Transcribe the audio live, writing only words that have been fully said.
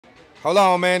Hold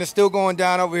on, man. It's still going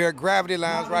down over here at Gravity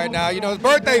Lounge right now. You know, it's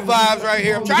birthday vibes right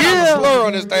here. I'm trying to slur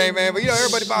on this thing, man. But, you know,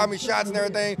 everybody buying me shots and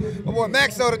everything. My boy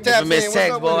MAXO the tap in. Miss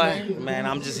Tex, boy. You, man,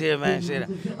 I'm just here, man. Shit,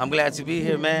 I'm glad to be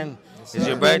here, man. It's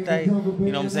your birthday. You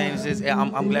know what I'm saying? It's just,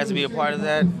 I'm glad to be a part of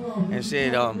that. And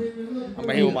shit, I'm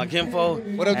right here with my kinfolk.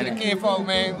 What up to the kinfolk,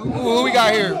 man? Who we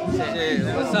got here? Shit,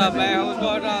 what's up, man? What's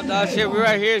going on, dog? Shit, we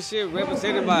right here, shit,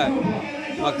 represented by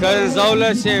my cousin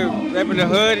ZOLA, shit, repping the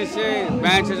hood and shit,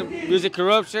 Manchester Music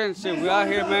Corruption, shit, we out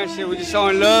here, man, shit, we just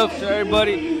showing love to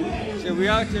everybody, shit, we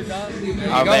out here, dog.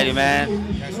 Already,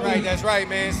 man. That's right,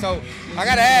 man. So, I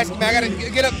gotta ask, man, I gotta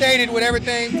get updated with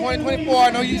everything. 2024, I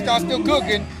know you start still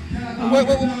cooking.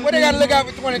 What they gotta look out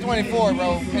for 2024,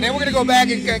 bro? And then we're gonna go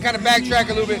back and kind of backtrack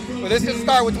a little bit, but let's just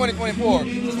start with 2024.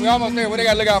 We almost there, what they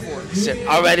gotta look out for? Shit,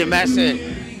 already, man,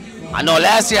 shit. I know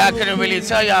last year I couldn't really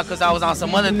tell y'all because I was on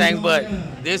some other things, but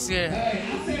this year,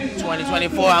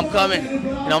 2024, I'm coming. You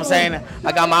know what I'm saying?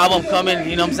 I got my album coming,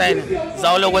 you know what I'm saying?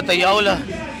 ZOLA with the YOLA.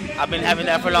 I've been having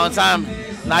that for a long time.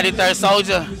 93rd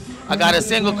Soldier. I got a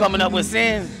single coming up with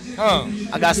Sin.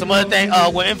 I got some other thing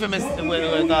with Infamous,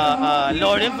 with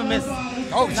Lord Infamous.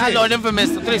 Oh, not shit. Lord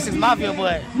Infamous, the 36 Mafia,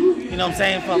 but you know what I'm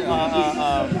saying? From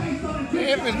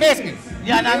Infamous Mexican.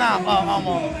 Yeah,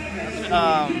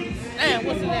 damn,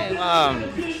 what's his name?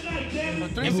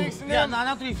 360? Yeah,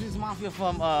 not 360 Mafia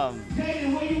from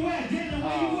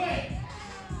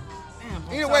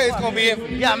Either way, it's gonna be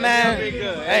Infamous. Yeah, man.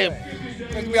 Hey,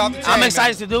 I'm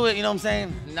excited to do it. You know what I'm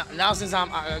saying? Now since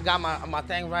I got my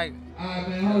thing right,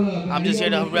 I'm just here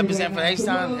to represent for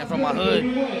H-Town and from my hood.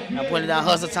 I'm putting down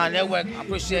Hustle Town Network. I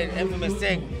appreciate Infamous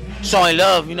Tech showing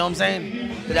love. You know what I'm saying?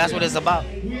 That's what it's about.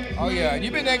 Oh yeah,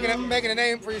 you've been making a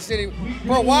name for your city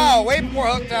for a while, way before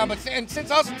Hustle Town. But since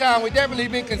Hustle Town, we've definitely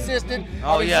been consistent.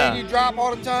 Oh yeah. Seen you drop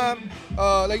all the time.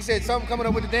 Like you said, something coming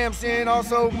up with the damn Sin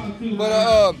also.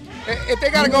 But if they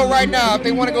gotta go right now, if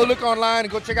they want to go look online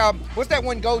and go check out, what's that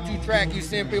one go-to track you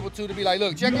send people to be like,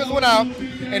 look, check this one out,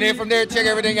 and then from there check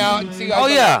everything out and see. Oh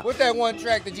yeah. What's that one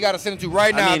track that you gotta send them to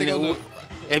right now? I mean,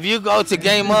 if you go to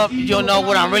Game Up, you'll know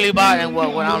what I'm really about and what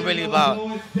I'm really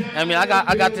about. I mean, I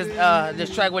got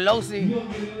this track with Losi. You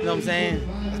know what I'm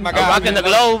saying? My guy, Rocking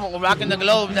the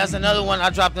Globe. That's another one. I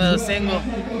dropped another single.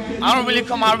 I don't really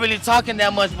come out really talking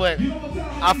that much, but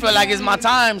I feel like it's my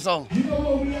time. So,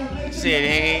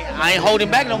 shit, I ain't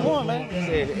holding back no more, man.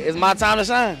 Shit, it's my time to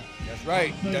shine.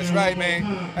 That's right, man.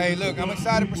 Hey, look, I'm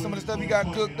excited for some of the stuff you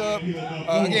got cooked up.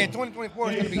 Again, 2024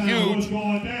 is going to be huge.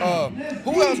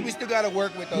 Who else we still got to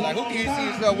work with, though? Like, who can you see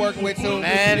yourself working with soon?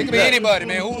 Man, it could be anybody,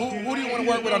 man. Who do you want to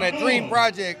work with on that dream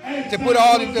project to put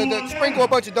all the sprinkle a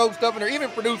bunch of dope stuff in there?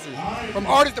 Even producers, from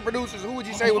artists to producers, who would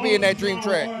you say would be in that dream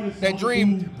track, that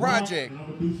dream project?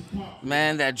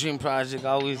 Man, that dream project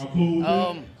always.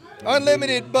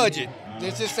 Unlimited budget.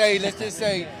 Let's just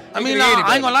say. I mean,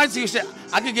 I ain't gonna lie to you. Shit,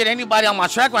 I could get anybody on my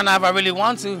track right now if I really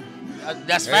want to.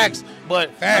 That's facts.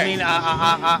 But I mean,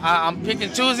 I'm picking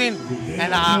and choosing,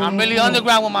 and I'm really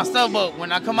underground with my stuff. But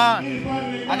when I come out,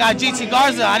 I got GT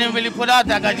Garza. I didn't really put out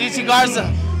that. I got GT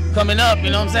Garza coming up. You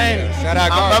know what I'm saying? Shout out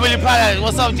Garza. I'm really proud of that.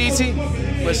 What's up, GT?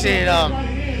 But shit,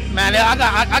 man,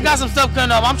 I got some stuff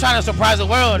coming up. I'm trying to surprise the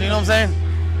world. You know what I'm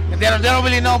saying? They don't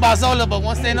really know about ZOLA, but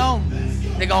once they know,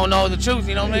 they gonna know the truth.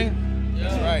 You know what I mean?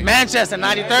 That's right. Manchester,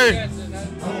 93rd.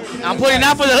 I'm putting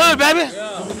out for the hood, baby.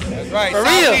 That's right. For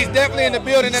Southeast real. definitely in the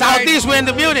building tonight. Southeast, we're in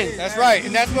the building. That's right,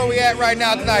 and that's where we at right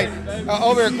now tonight.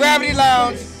 Over at Gravity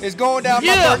Lounge is going down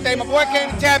my birthday. My boy came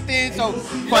and tapped in, so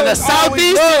from the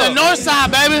southeast to the north side,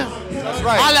 baby. That's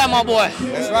right. I like my boy.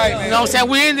 That's right, man. You know what I'm saying?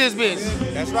 We in this bitch.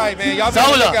 That's right, man. Y'all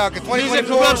better look out, because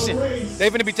 2024, they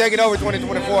finna be taking over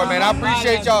 2024, man. I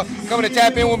appreciate y'all coming to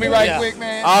tap in with me quick,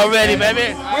 man. Already,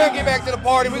 baby. We're gonna get back to the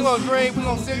party. We're gonna drink. We're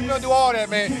gonna sing. We're gonna do all that,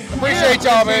 man. Appreciate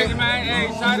y'all, man.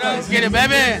 Let's get it,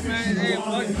 baby.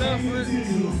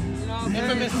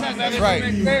 That's right.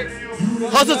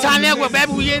 Hustle Town Network,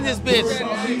 baby. We in this bitch.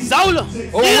 ZOLA.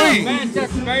 Oh,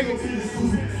 Manchester, baby.